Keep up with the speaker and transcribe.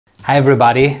Hi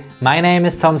everybody, my name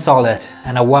is Tom Solid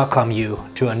and I welcome you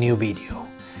to a new video.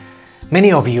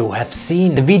 Many of you have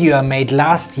seen the video I made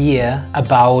last year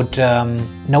about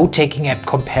note-taking app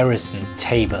comparison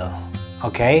table.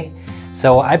 Okay,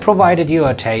 so I provided you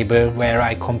a table where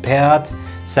I compared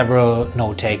several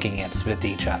note-taking apps with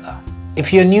each other.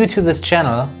 If you're new to this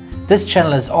channel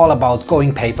is all about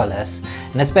going paperless,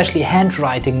 and especially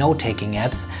handwriting note-taking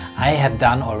apps. I have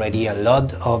done already a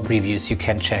lot of reviews you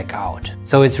can check out.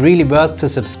 So it's really worth to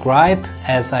subscribe,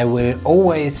 as I will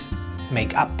always make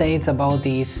updates about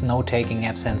these note-taking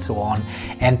apps and so on.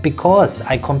 And because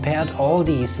I compared all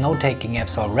these note-taking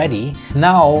apps already,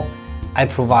 now I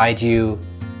provide you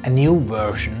a new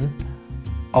version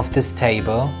of this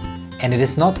table, and it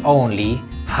is not only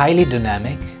highly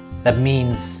dynamic, that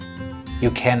means you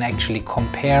can actually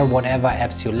compare whatever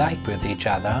apps you like with each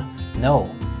other. No,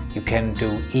 you can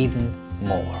do even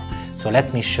more. So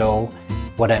let me show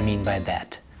what I mean by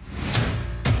that.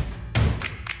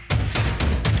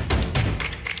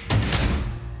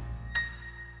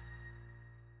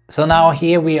 So now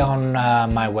here we are on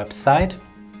my website,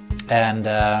 and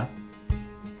on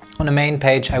the main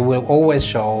page I will always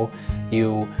show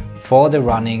you for the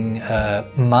running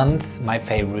month my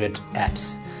favorite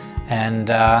apps.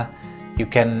 And you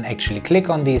can actually click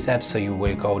on these apps, so you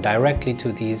will go directly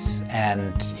to these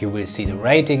and you will see the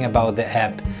rating about the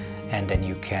app, and then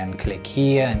you can click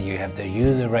here and you have the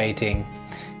user rating,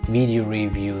 video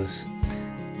reviews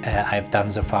I've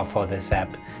done so far for this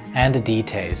app, and the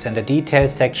details. And the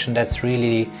details section, that's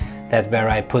really where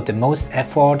I put the most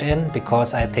effort in,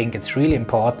 because I think it's really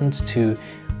important to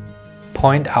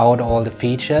point out all the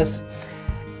features.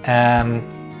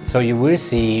 So you will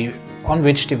see on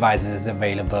which device it is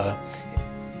available,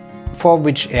 for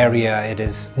which area it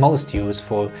is most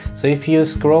useful. So if you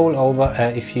scroll over,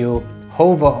 if you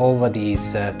hover over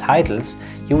these titles,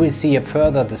 you will see a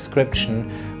further description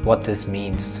what this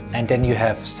means. And then you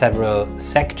have several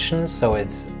sections, so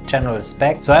it's general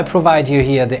spec. So I provide you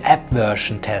here the app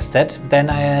version tested. Then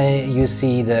you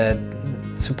see the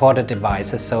supported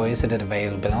devices, so is it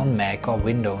available on Mac or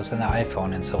Windows and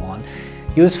iPhone and so on.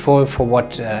 Useful for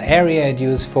what area it's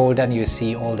useful. Then you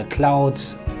see all the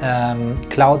clouds,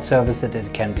 cloud services that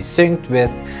it can be synced with,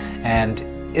 and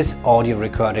is audio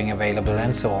recording available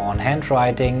and so on.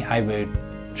 Handwriting, I will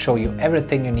show you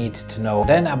everything you need to know.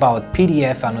 Then about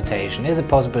PDF annotation, is it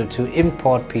possible to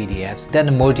import PDFs? Then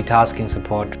the multitasking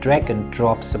support, drag and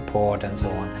drop support and so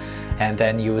on. And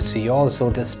then you see also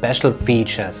the special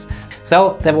features.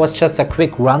 So that was just a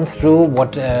quick run through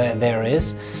what there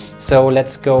is. So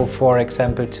let's go, for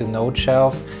example, to Note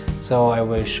Shelf. So I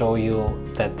will show you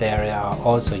that there are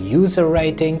also user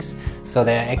ratings. So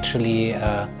there are actually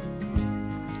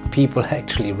people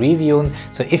actually reviewing.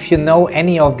 So if you know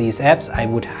any of these apps, I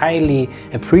would highly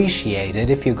appreciate it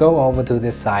if you go over to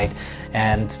this site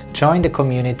and join the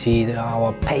community,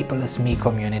 our Paperless Me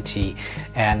community,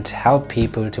 and help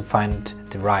people to find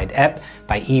the right app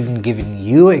by even giving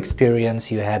you experience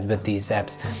you had with these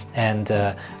apps, and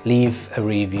leave a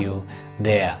review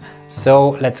there. So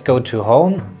let's go to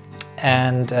home,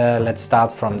 and let's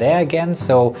start from there again.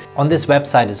 So on this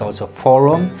website is also a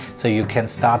forum, so you can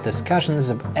start discussions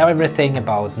of everything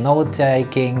about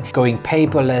note-taking, going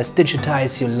paperless,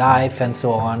 digitize your life and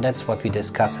so on. That's what we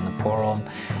discuss in the forum.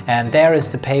 And there is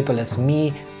the Paperless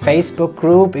Me Facebook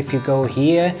group. If you go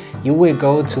here, you will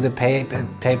go to the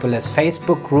Paperless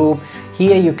Facebook group.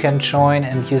 Here you can join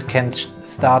and you can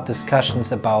start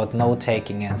discussions about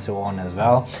note-taking and so on as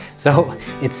well. So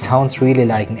it sounds really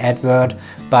like an advert,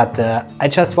 but I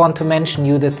just want to mention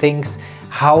you the things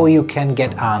how you can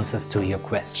get answers to your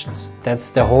questions. That's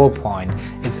the whole point.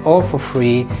 It's all for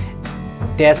free.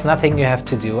 There's nothing you have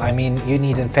to do. I mean, you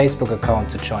need a Facebook account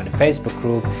to join the Facebook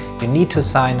group. You need to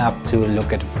sign up to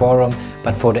look at the forum,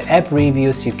 but for the app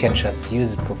reviews you can just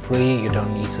use it for free. You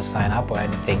don't need to sign up or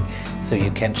anything, so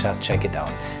you can just check it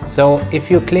out. So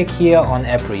if you click here on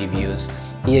app reviews,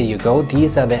 here you go.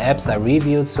 These are the apps I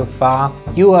reviewed so far.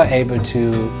 You are able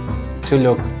to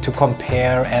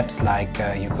compare apps, like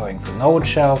you're going for Note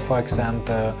Shelf, for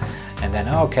example, and then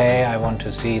okay, I want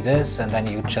to see this, and then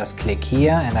you just click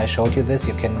here, and I showed you this.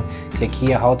 You can click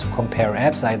here how to compare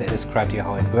apps. I described you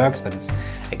how it works, but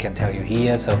I can tell you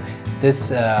here. So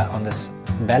this on this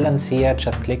balance here,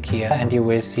 just click here and you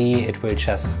will see it will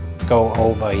just go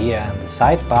over here in the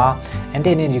sidebar, and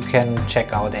then you can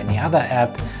check out any other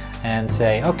app and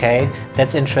say, okay,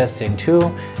 that's interesting too,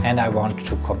 and I want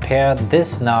to compare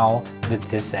this now with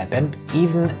this app. And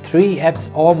even 3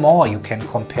 apps or more you can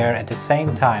compare at the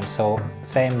same time. So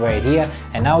same way here,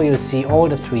 and now you see all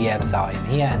the 3 apps are in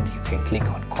here, and you can click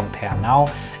on compare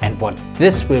now, And what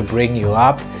this will bring you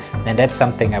up, and that's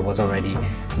something I was already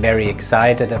very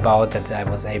excited about, that I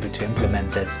was able to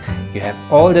implement this. You have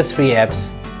all the 3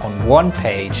 apps on one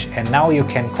page, and now you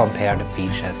can compare the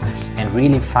features and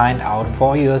really find out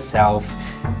for yourself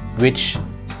which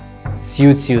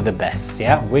suits you the best,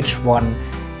 yeah, which one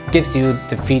gives you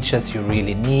the features you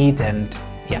really need, and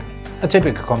yeah, a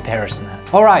typical comparison.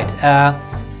 All right,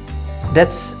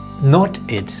 that's not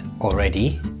it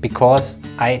already, because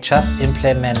I just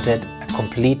implemented a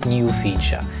complete new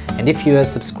feature. And if you're a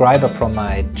subscriber from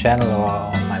my channel or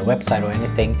on my website or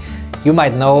anything, you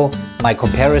might know my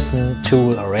comparison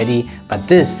tool already, but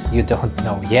this you don't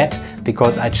know yet,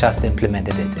 because I just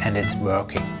implemented it and it's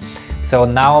working. So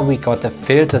now we got the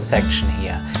filter section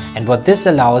here. And what this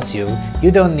allows you,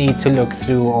 you don't need to look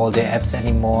through all the apps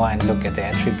anymore and look at the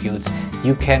attributes.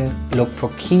 You can look for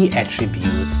key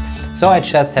attributes. So I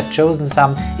just have chosen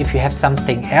some. If you have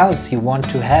something else you want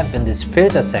to have in this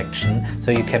filter section,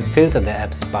 so you can filter the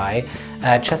apps by,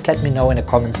 just let me know in the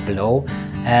comments below,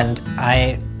 and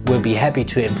I will be happy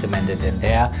to implement it in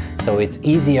there, so it's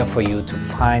easier for you to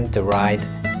find the right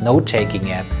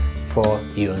note-taking app for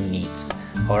your needs.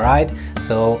 Alright,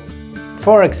 so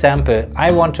for example,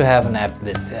 I want to have an app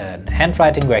with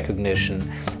handwriting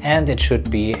recognition, and it should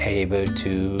be able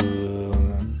to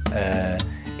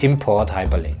import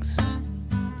hyperlinks.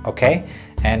 Okay,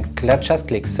 and just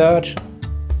click search,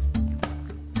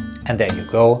 and there you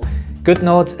go.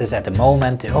 GoodNotes is at the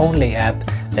moment the only app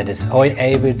that is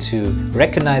able to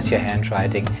recognize your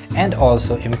handwriting and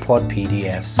also import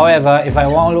PDFs. However, if I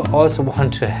also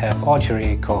want to have audio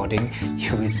recording,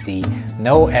 you will see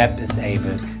no app is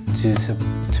able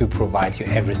to provide you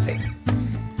everything.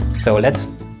 So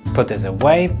let's put this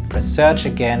away, press search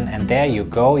again, and there you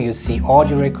go. You see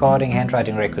audio recording,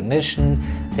 handwriting recognition,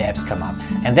 the apps come up.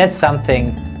 And that's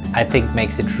something I think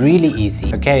makes it really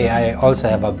easy. Okay, I also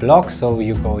have a blog, so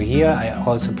you go here. I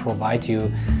also provide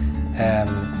you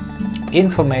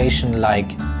information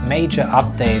like major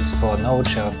updates for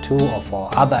Noteshelf 2 or for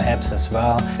other apps as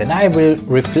well. Then I will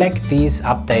reflect these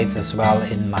updates as well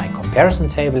in my comparison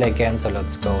table again. So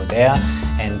let's go there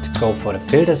and go for the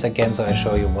filters again, so I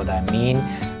show you what I mean.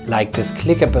 Like this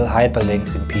clickable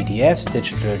hyperlinks in PDFs,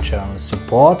 digital journal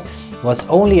support was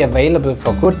only available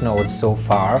for GoodNotes so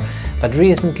far, but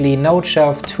recently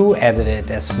Noteshelf 2 added it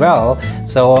as well.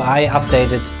 So I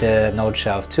updated the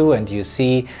Noteshelf 2, and you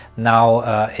see now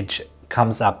it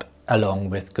comes up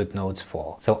along with GoodNotes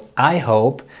 4. So I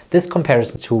hope this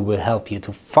comparison tool will help you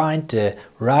to find the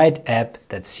right app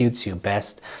that suits you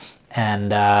best,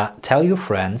 and tell your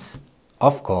friends.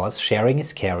 Of course, sharing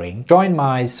is caring. Join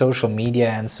my social media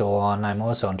and so on. I'm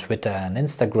also on Twitter and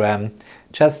Instagram.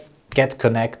 Just get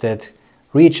connected,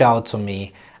 reach out to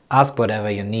me, ask whatever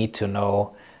you need to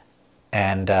know,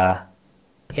 and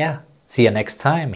yeah, see you next time.